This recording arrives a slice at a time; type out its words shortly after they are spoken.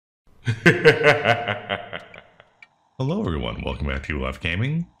Hello everyone, welcome back to Left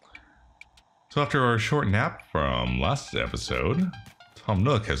Gaming. So after our short nap from last episode, Tom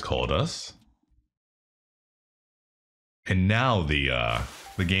Nook has called us. And now the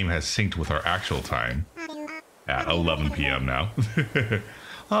game has synced with our actual time at 11 p.m. now.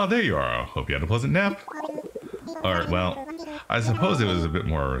 Oh, there you are. Hope you had a pleasant nap. Alright, well, I suppose it was a bit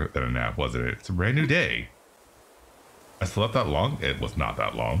more than a nap, wasn't it? It's a brand new day. I slept that long? It was not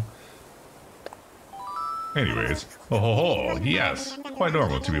that long. Anyways, yes, quite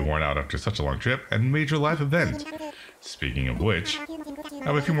normal to be worn out after such a long trip and major life event. Speaking of which, I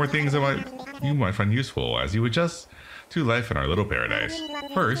have a few more things that you might find useful as you adjust to life in our little paradise.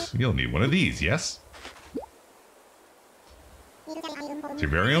 First, you'll need one of these, yes? It's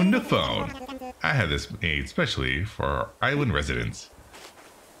your very own Nook phone. I had this made specially for our island residents.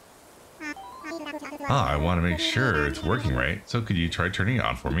 I want to make sure it's working right, so could you try turning it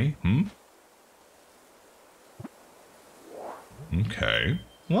on for me, Okay,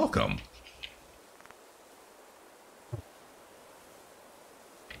 welcome.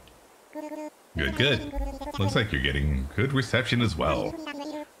 Good. Looks like you're getting good reception as well.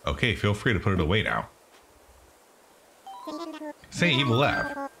 Okay, feel free to put it away now. Say Evil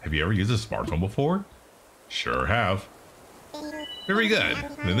Laugh, have you ever used a smartphone before? Sure have. Very good,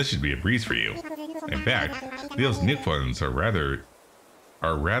 then this should be a breeze for you. In fact, those Nook phones are rather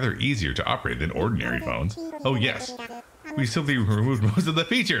easier to operate than ordinary phones. Oh yes, we simply removed most of the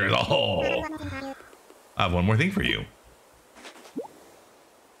features. Oh, I have one more thing for you.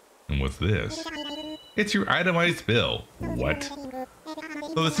 And what's this? It's your itemized bill. What?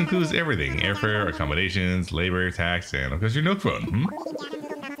 So this includes everything: airfare, accommodations, labor, tax, and of course your Nook phone.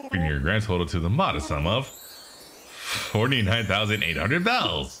 Bringing your grand total to the modest sum of 49,800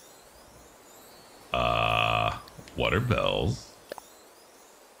 bells. What are bells?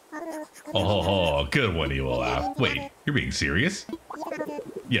 Oh, good one, Evil Laugh. Wait, you're being serious?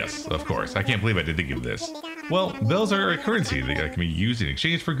 Yes, of course. I can't believe I didn't think of this. Well, bells are a currency that can be used in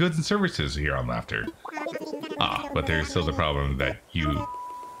exchange for goods and services here on Laughter. But there's still the problem that you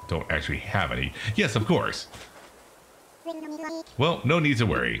don't actually have any. Yes, of course. Well, no need to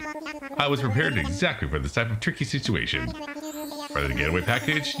worry. I was prepared exactly for this type of tricky situation. For the getaway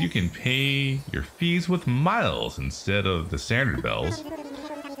package, you can pay your fees with miles instead of the standard bells.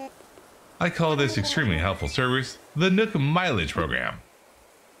 I call this extremely helpful service the Nook Mileage Program.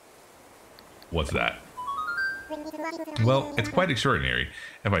 What's that? Well, it's quite extraordinary,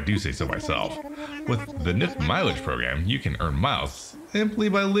 if I do say so myself. With the Nook Mileage Program, you can earn miles simply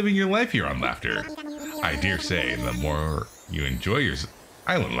by living your life here on Laughter. I dare say, the more you enjoy your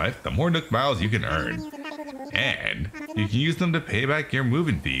island life, the more Nook miles you can earn. And you can use them to pay back your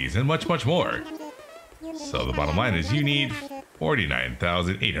moving fees and much, much more. So the bottom line is you need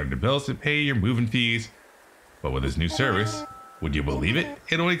 49,800 bells to pay your moving fees. But with this new service, would you believe it?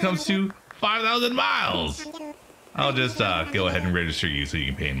 It only comes to 5,000 miles. I'll just go ahead and register you so you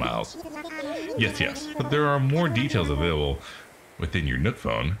can pay in miles. Yes, but there are more details available within your Nook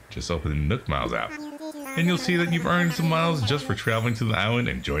phone. Just open the Nook Miles app, and you'll see that you've earned some miles just for traveling to the island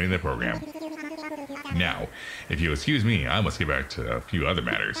and joining the program. Now, if you'll excuse me, I must get back to a few other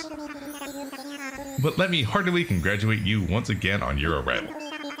matters. But let me heartily congratulate you once again on your arrival.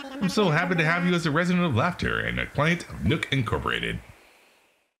 I'm so happy to have you as a resident of Laughter and a client of Nook Incorporated.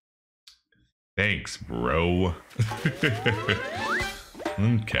 Thanks, bro.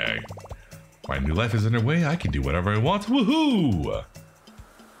 Okay. My new life is underway. I can do whatever I want. Woohoo!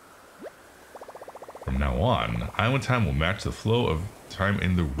 From now on, island time will match the flow of time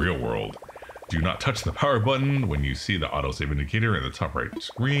in the real world. Do not touch the power button when you see the autosave indicator in the top right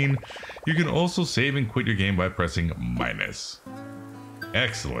screen. You can also save and quit your game by pressing minus.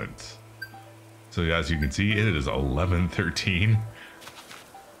 Excellent. So as you can see, it is 11:13.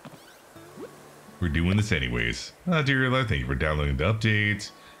 We're doing this anyways. Dear Life, thank you for downloading the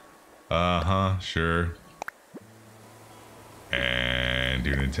updates. Sure. And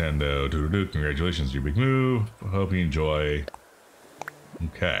dear Nintendo, congratulations, your big move. Hope you enjoy.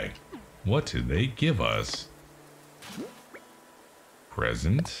 Okay. What did they give us?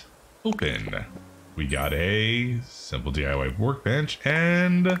 Present. Open. We got a simple DIY workbench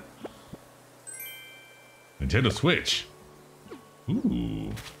and Nintendo Switch.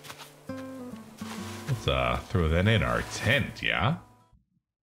 Ooh. Let's throw that in our tent, yeah?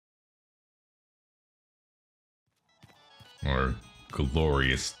 Or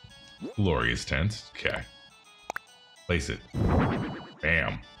glorious tent. Okay. Place it.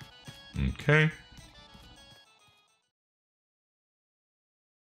 Bam. Okay.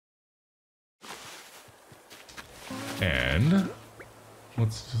 And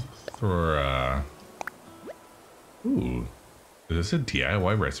Let's throw ooh. Is this a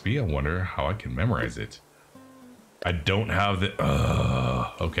DIY recipe? I wonder how I can memorize it. I don't have the...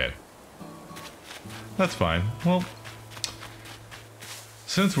 okay. That's fine. Well,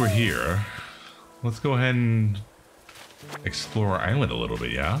 since we're here, let's go ahead and explore our island a little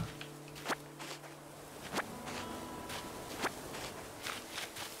bit, yeah?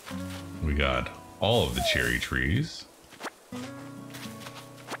 We got all of the cherry trees.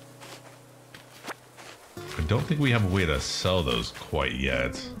 I don't think we have a way to sell those quite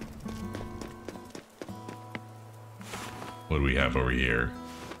yet. What do we have over here?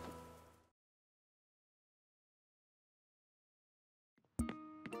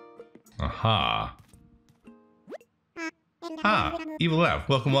 Aha. Ah, Evil Laugh,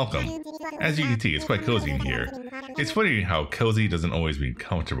 welcome, welcome. As you can see, it's quite cozy in here. It's funny how cozy doesn't always mean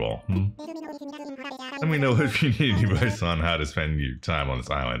comfortable. Let me know if you need any advice on how to spend your time on this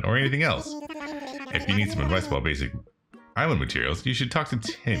island, or anything else. If you need some advice about basic island materials, you should talk to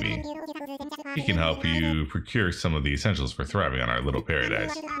Timmy. He can help you procure some of the essentials for thriving on our little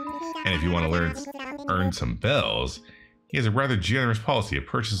paradise. And if you want to earn some bells, he has a rather generous policy of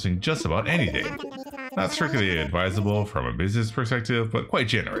purchasing just about anything. Not strictly advisable from a business perspective, but quite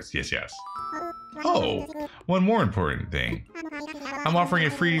generous, yes, yes. Oh, one more important thing. I'm offering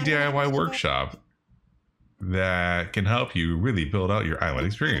a free DIY workshop that can help you really build out your island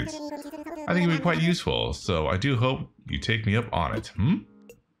experience. I think it'll be quite useful, so I do hope you take me up on it,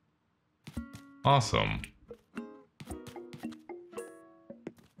 Awesome.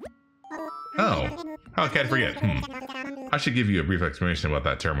 Oh, how can I forget? I should give you a brief explanation about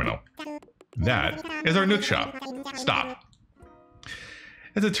that terminal. That is our Nook shop. Stop.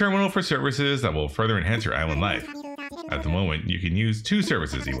 It's a terminal for services that will further enhance your island life. At the moment, you can use two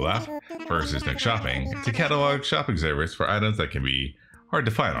services, Evil Laugh. First is Nook Shopping. It's a catalog shopping service for items that can be hard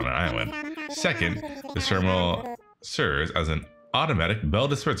to find on an island. Second, this terminal serves as an automatic bell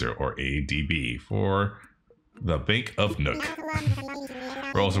dispenser, or ADB, for the Bank of Nook.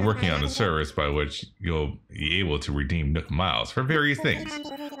 We're also working on a service by which you'll be able to redeem Nook Miles for various things.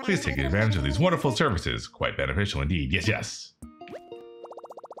 Please take advantage of these wonderful services. Quite beneficial indeed. Yes, yes.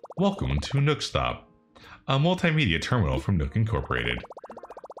 Welcome to Nook Stop, a multimedia terminal from Nook Incorporated.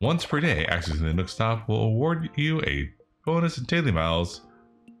 Once per day, accessing the Nook Stop will award you a bonus in daily miles,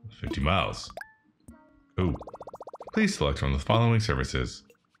 50 miles. Ooh. Please select from the following services.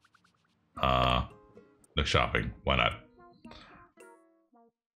 Nook Shopping. Why not?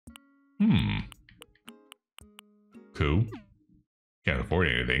 Cool. Can't afford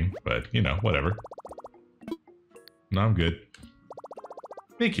anything, but, you know, whatever. No, I'm good.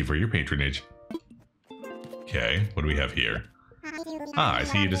 Thank you for your patronage. Okay, what do we have here? Ah, I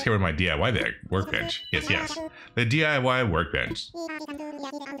see you discovered my DIY workbench. Yes, yes. The DIY workbench.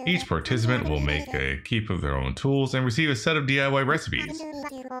 Each participant will make a keep of their own tools and receive a set of DIY recipes.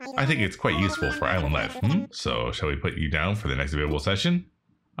 I think it's quite useful for island life. So, shall we put you down for the next available session?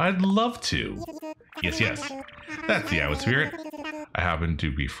 I'd love to. Yes, yes. That's the island spirit. I happen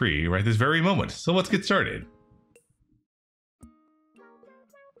to be free right this very moment, so let's get started.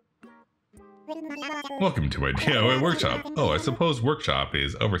 Welcome to my DIY workshop. Oh, I suppose workshop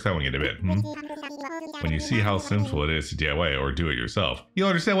is overselling it a bit, When you see how simple it is to DIY or do it yourself, you'll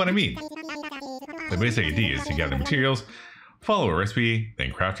understand what I mean. The basic idea is to gather materials, follow a recipe,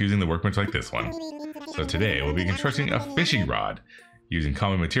 then craft using the workbench like this one. So today, we'll be constructing a fishing rod, using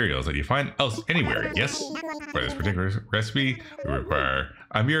common materials that you find anywhere, yes? For this particular recipe, we require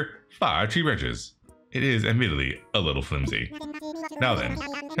a mere 5 tree branches. It is admittedly a little flimsy. Now then,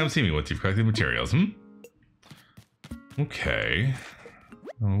 come see me once you've collected materials, Okay.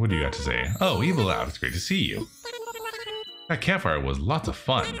 What do you got to say? Oh, Evil Laugh, it's great to see you. That campfire was lots of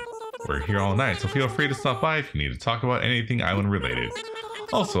fun. We're here all night, so feel free to stop by if you need to talk about anything island related.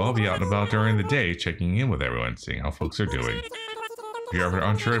 Also, I'll be out and about during the day checking in with everyone, seeing how folks are doing. If you're ever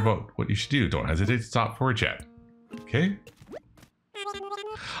unsure about what you should do, don't hesitate to stop for a chat. Okay?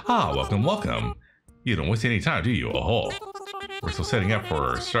 Ah, welcome, welcome. You don't waste any time, do you? Oh, we're still setting up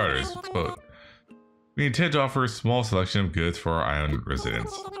for starters, but we intend to offer a small selection of goods for our island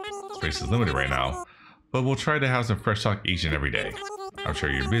residents. Space is limited right now, but we'll try to have some fresh stock each and every day. I'm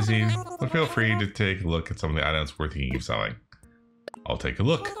sure you're busy, but feel free to take a look at some of the items we're thinking of selling. I'll take a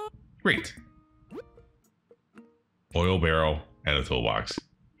look. Great. Oil barrel and a toolbox.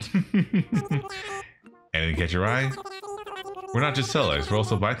 Anything catch your eye? We're not just sellers, we're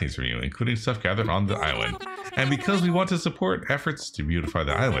also buying things from you, including stuff gathered on the island. And because we want to support efforts to beautify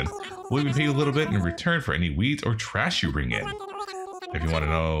the island, we'll even pay you a little bit in return for any weeds or trash you bring in. If you want to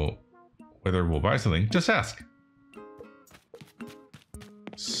know whether we'll buy something, just ask.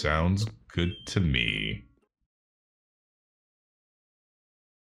 Sounds good to me.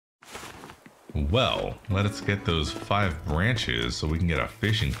 Well, let us get those 5 branches so we can get a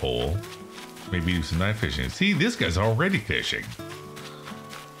fishing pole. Maybe do some night fishing. See, this guy's already fishing.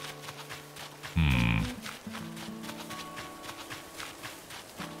 You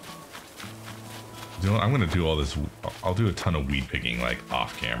know what? I'm gonna do all this. I'll do a ton of weed picking, like,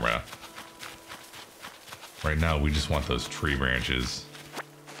 off camera. Right now, we just want those tree branches.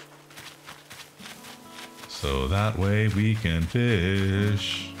 So that way we can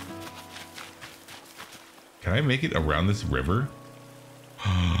fish. Can I make it around this river?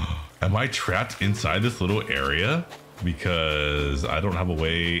 Am I trapped inside this little area? Because I don't have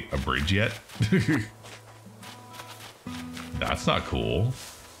a bridge yet? That's not cool.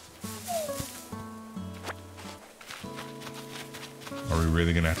 Are we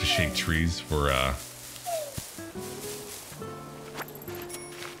really gonna have to shake trees for,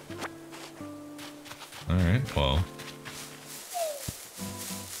 Alright, well.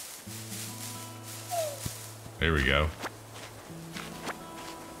 There we go.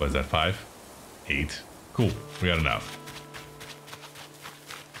 What is that, 5? 8? Cool, we got enough.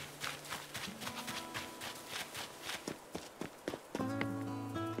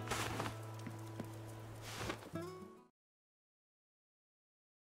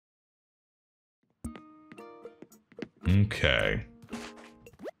 Okay.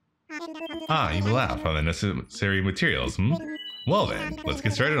 Ah, you laugh on the necessary materials, hmm? Well then, let's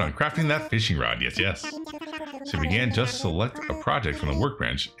get started on crafting that fishing rod, yes. So begin, just select a project from the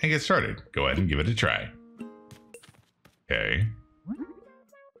workbench and get started. Go ahead and give it a try. Okay.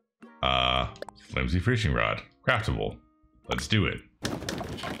 Flimsy fishing rod. Craftable. Let's do it.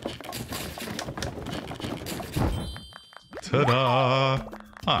 Ta-da!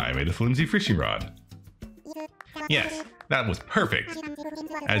 I made a flimsy fishing rod. Yes, that was perfect.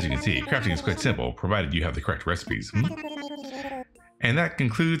 As you can see, crafting is quite simple, provided you have the correct recipes. And that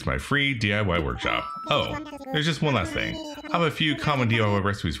concludes my free DIY workshop. Oh, there's just one last thing. I have a few common DIY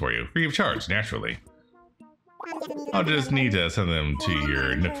recipes for you, free of charge, naturally. I'll just need to send them to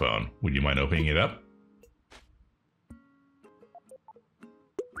your Nook phone. Would you mind opening it up?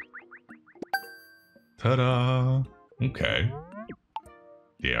 Ta-da! Okay.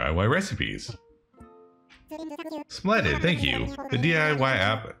 DIY recipes. Splendid, thank you. The DIY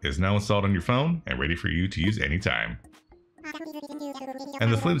app is now installed on your phone and ready for you to use anytime.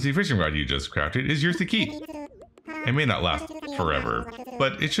 And the flimsy fishing rod you just crafted is yours to keep. It may not last forever,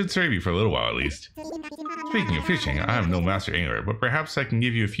 but it should serve you for a little while at least. Speaking of fishing, I am no master angler, but perhaps I can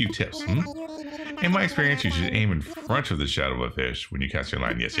give you a few tips, In my experience, you should aim in front of the shadow of a fish when you cast your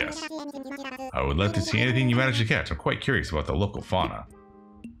line, yes. I would love to see anything you manage to catch. I'm quite curious about the local fauna.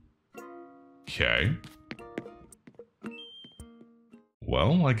 Okay.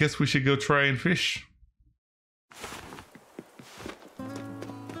 Well, I guess we should go try and fish.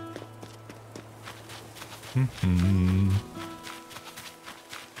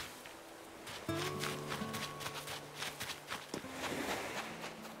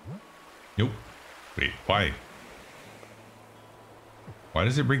 Nope. Wait, why? Why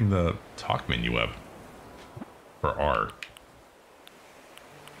does it bring the talk menu up? For R.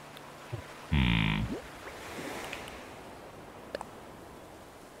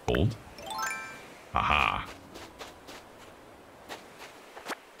 Hold. Aha.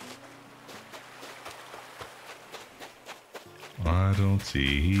 I don't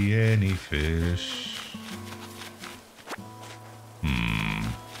see any fish.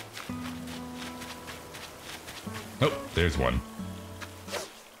 Oh, there's one.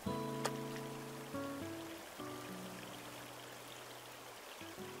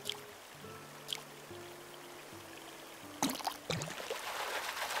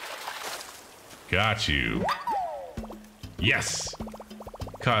 Got you. Yes.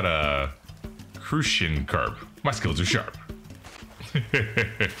 Caught a crucian carp. My skills are sharp.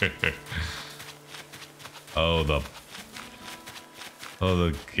 Oh, the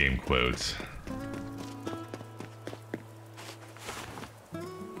game quotes.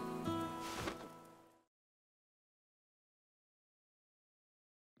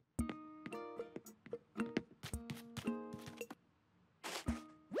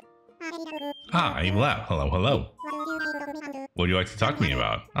 Hi, I'm Lau. Hello. What do you like to talk to me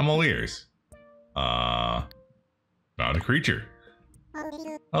about? I'm all ears. Found a creature.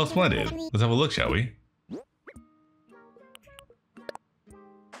 Oh, splendid. Let's have a look, shall we?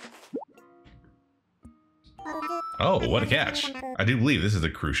 Oh, what a catch. I do believe this is a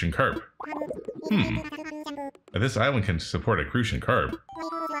crucian carp. If this island can support a crucian carp,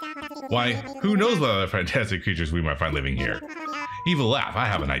 why, who knows what other fantastic creatures we might find living here? Evil Laugh, I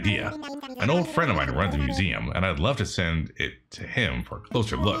have an idea. An old friend of mine runs a museum, and I'd love to send it to him for a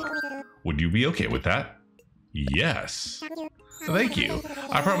closer look. Would you be okay with that? Yes. Thank you.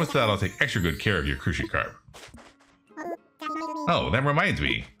 I promise that I'll take extra good care of your cruciate carp. Oh, that reminds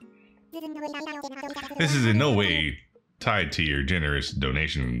me. This is in no way tied to your generous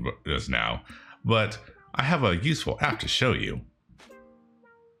donation just now, but I have a useful app to show you.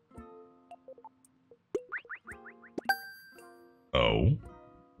 Oh?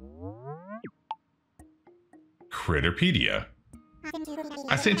 Critterpedia.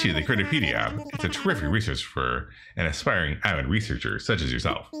 I sent you the Critterpedia app. It's a terrific resource for an aspiring avid researcher such as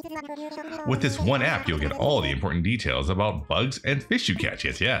yourself. With this one app, you'll get all the important details about bugs and fish you catch.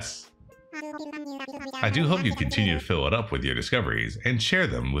 Yes. I do hope you continue to fill it up with your discoveries and share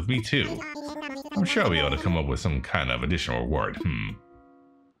them with me too. I'm sure I'll be able to come up with some kind of additional reward.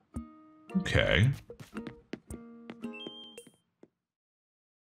 Okay.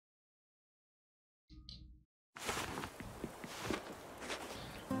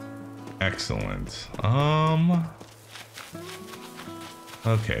 Excellent.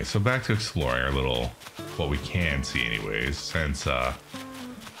 Okay, so back to exploring our little, what we can see anyways, since,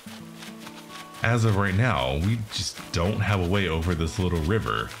 as of right now, we just don't have a way over this little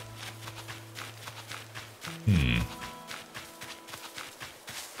river. You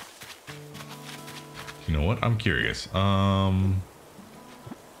know what? I'm curious.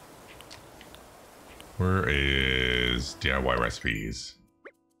 Where is DIY recipes?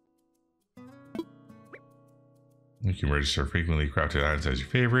 You can register frequently crafted items as your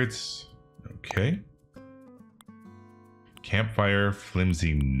favorites. Okay. Campfire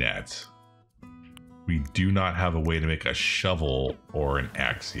flimsy net. We do not have a way to make a shovel or an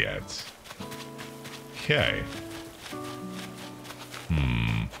axe yet. Okay.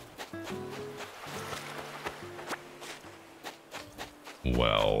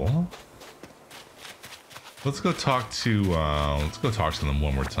 Well, let's go talk to them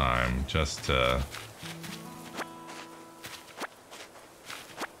one more time, just to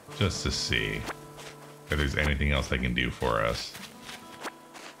see if there's anything else they can do for us.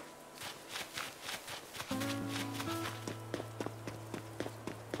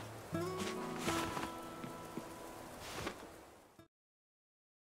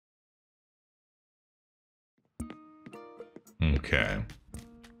 Okay.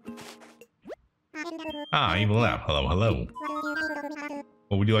 Ah, Evil Laugh. Hello, hello.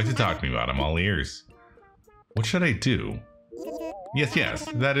 What would you like to talk to me about? I'm all ears. What should I do? Yes,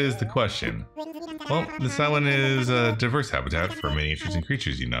 that is the question. Well, this island is a diverse habitat for many interesting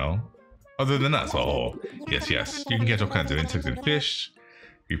creatures, you know. Other than us, oh, yes. You can catch all kinds of insects and fish.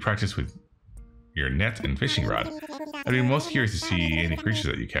 If you practice with your net and fishing rod. I'd be most curious to see any creatures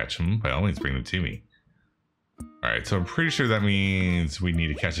that you catch. By all means, bring them to me. Alright, so I'm pretty sure that means we need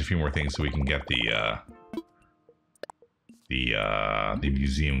to catch a few more things so we can get the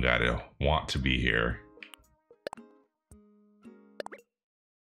museum guy to want to be here.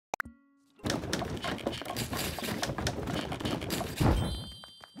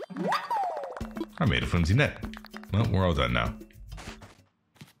 I made a flimsy net. Well, we're all done now.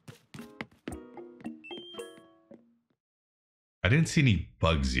 I didn't see any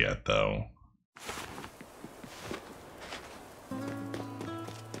bugs yet, though.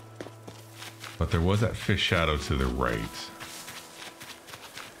 But there was that fish shadow to the right.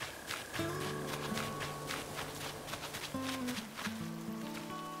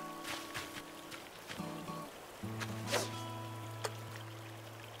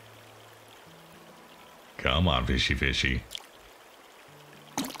 Come on, fishy.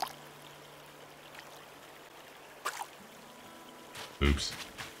 Oops.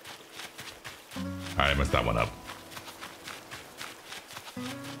 I messed that one up.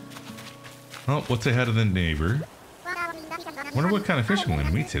 Oh, what's ahead of the neighbor? Wonder what kind of fish I'm going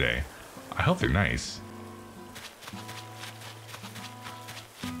to meet today. I hope they're nice.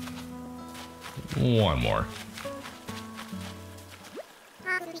 One more.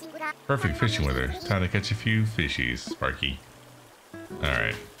 Perfect fishing weather. Time to catch a few fishies, Sparky.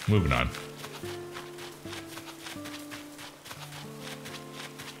 Alright, moving on.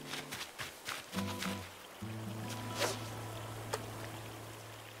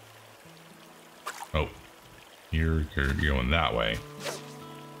 Oh, you're going that way.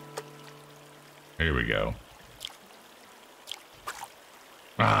 Here we go.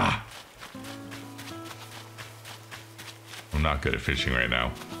 Ah! I'm not good at fishing right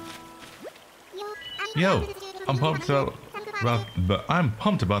now. Yo, I'm pumped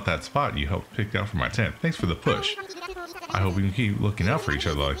about that spot you helped pick out for my tent. Thanks for the push. I hope we can keep looking out for each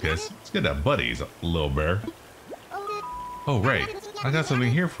other like this. It's good to have buddies, little bear. Oh, right. I got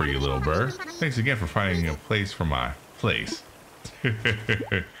something here for you, little bird. Thanks again for finding a place for my place.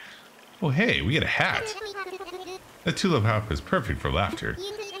 Oh, hey, we get a hat. The tulip hat is perfect for laughter.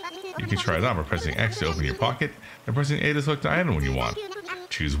 You can try it on by pressing X to open your pocket and pressing A to select the item when you want.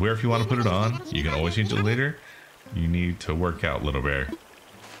 Choose where if you want to put it on. You can always change it later. You need to work out, little bear.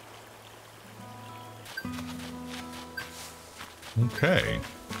 Okay.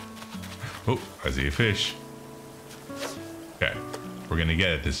 Oh, I see a fish. Okay, we're gonna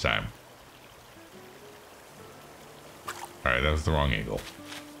get it this time. Alright, that was the wrong angle.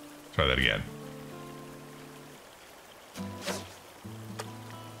 Try that again.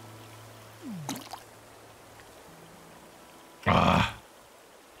 Ah!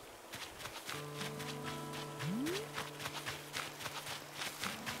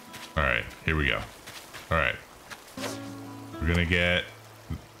 Alright, here we go. Alright. We're gonna get...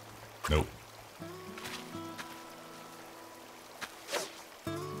 Nope.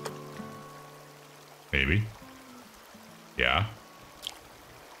 Maybe. Yeah.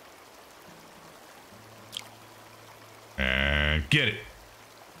 And get it.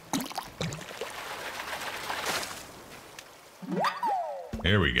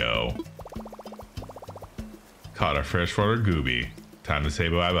 There we go. Caught a freshwater gooby. Time to say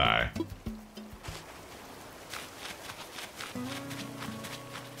bye-bye.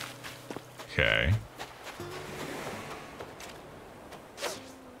 Okay.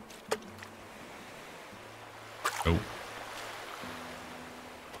 Oh.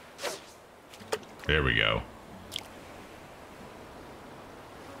 There we go.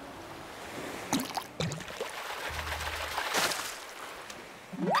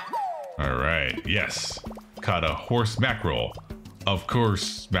 All right. Yes. Caught a horse mackerel. Of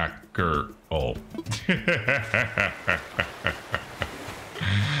course, mackerel.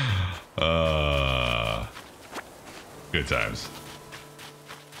 Good times.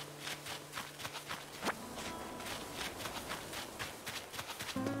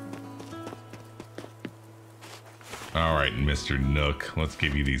 All right, Mr. Nook, let's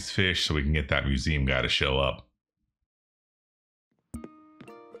give you these fish so we can get that museum guy to show up.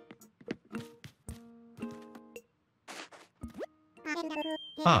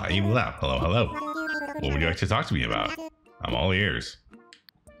 Ah, Evil Laugh. Hello, hello. What would you like to talk to me about? I'm all ears.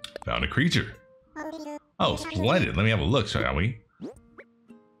 Found a creature. Oh, splendid. Let me have a look, shall we?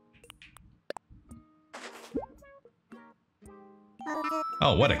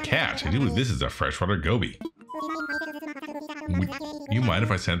 Oh, what a catch. I do believe this is a freshwater goby. You mind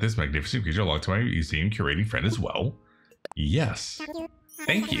if I send this magnificent creature along to my museum curating friend as well? Yes.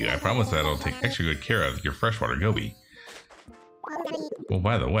 Thank you. I promise that I'll take extra good care of your freshwater goby. Well,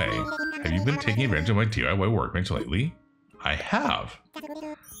 by the way, have you been taking advantage of my DIY workbench lately? I have.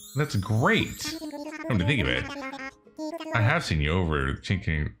 That's great. Come to think of it, I have seen you over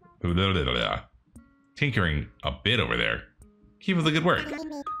tinkering a bit over there. Keep up the good work.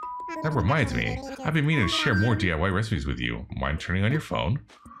 That reminds me, I've been meaning to share more DIY recipes with you. Mind turning on your phone?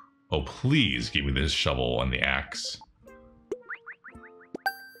 Oh, please give me this shovel and the axe.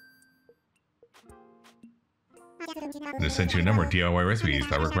 I just sent you a number of DIY recipes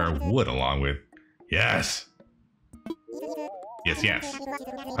that require wood along with... Yes! Yes.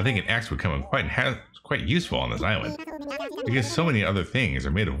 I think an axe would come in quite useful on this island. Because so many other things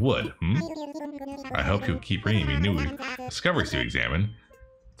are made of wood, I hope you'll keep bringing me new discoveries to examine.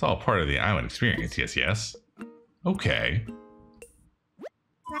 It's all part of the island experience, yes. Okay.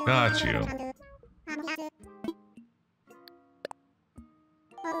 Got you.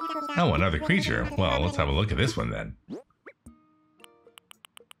 Oh, another creature. Well, let's have a look at this one then.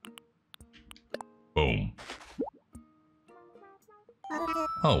 Boom.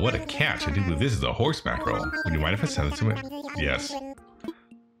 Oh, what a catch. I do believe this is a horse mackerel. Would you mind if I send it to it? Yes.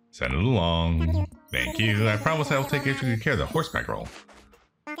 Send it along. Thank you. I promise I will take extra good care of the horse mackerel.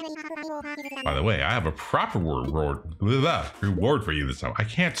 By the way, I have a proper reward for you this time. I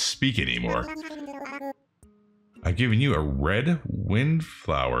can't speak anymore. I've given you a red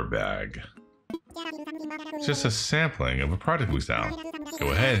windflower bag. It's just a sampling of a product we sell.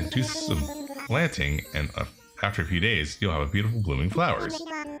 Go ahead and do some planting, and after a few days, you'll have beautiful blooming flowers.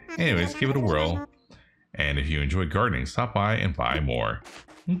 Anyways, give it a whirl. And if you enjoy gardening, stop by and buy more.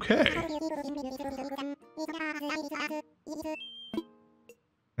 Okay.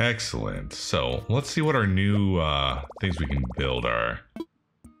 Excellent. So, let's see what our new things we can build are.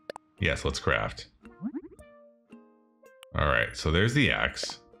 Yes, let's craft. Alright, so there's the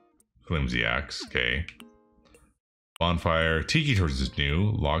axe. Flimsy axe, okay. Bonfire. Tiki torch is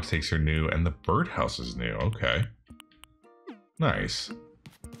new. Log stakes are new. And the birdhouse is new. Okay. Nice.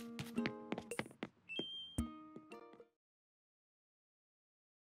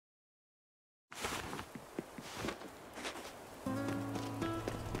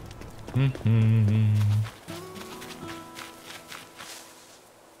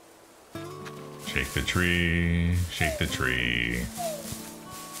 Shake the tree, shake the tree.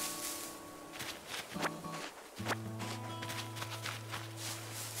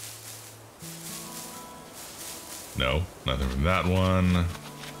 No, nothing from that one.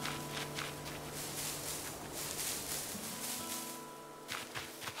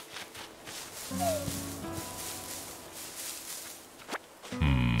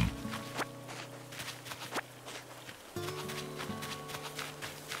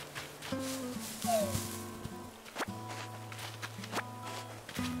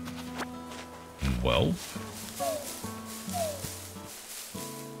 Well,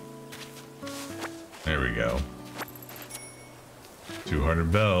 there we go.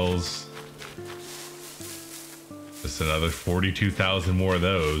 200 bells. Just another 42,000 more of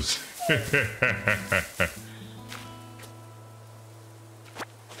those.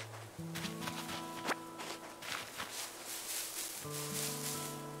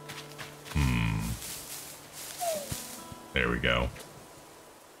 There we go.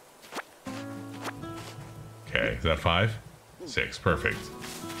 Okay, is that 5? 6, perfect.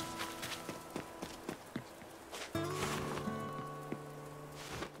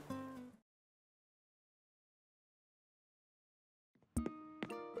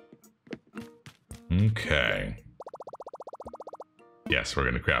 Okay. Yes, we're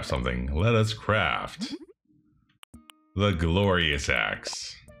gonna craft something. Let us craft the glorious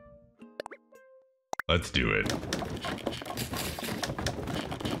axe. Let's do it.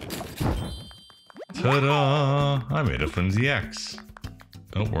 Ta-da! I made a flimsy axe.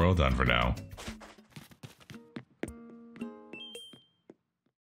 Oh, we're all done for now.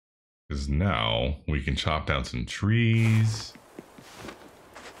 Because now we can chop down some trees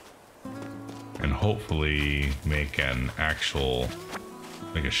and hopefully make a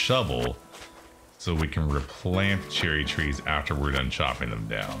shovel so we can replant cherry trees after we're done chopping them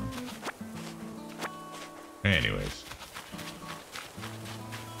down. Anyways.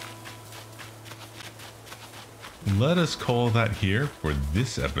 Let us call that here for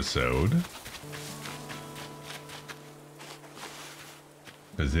this episode.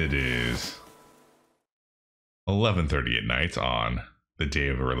 Because it is 11:30 at night on the day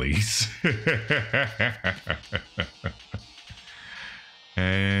of release.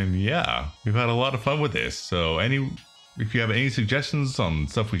 And yeah, we've had a lot of fun with this. So if you have any suggestions on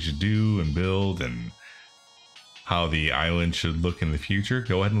stuff we should do and build and how the island should look in the future,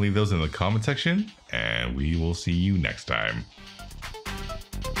 go ahead and leave those in the comment section, and we will see you next time.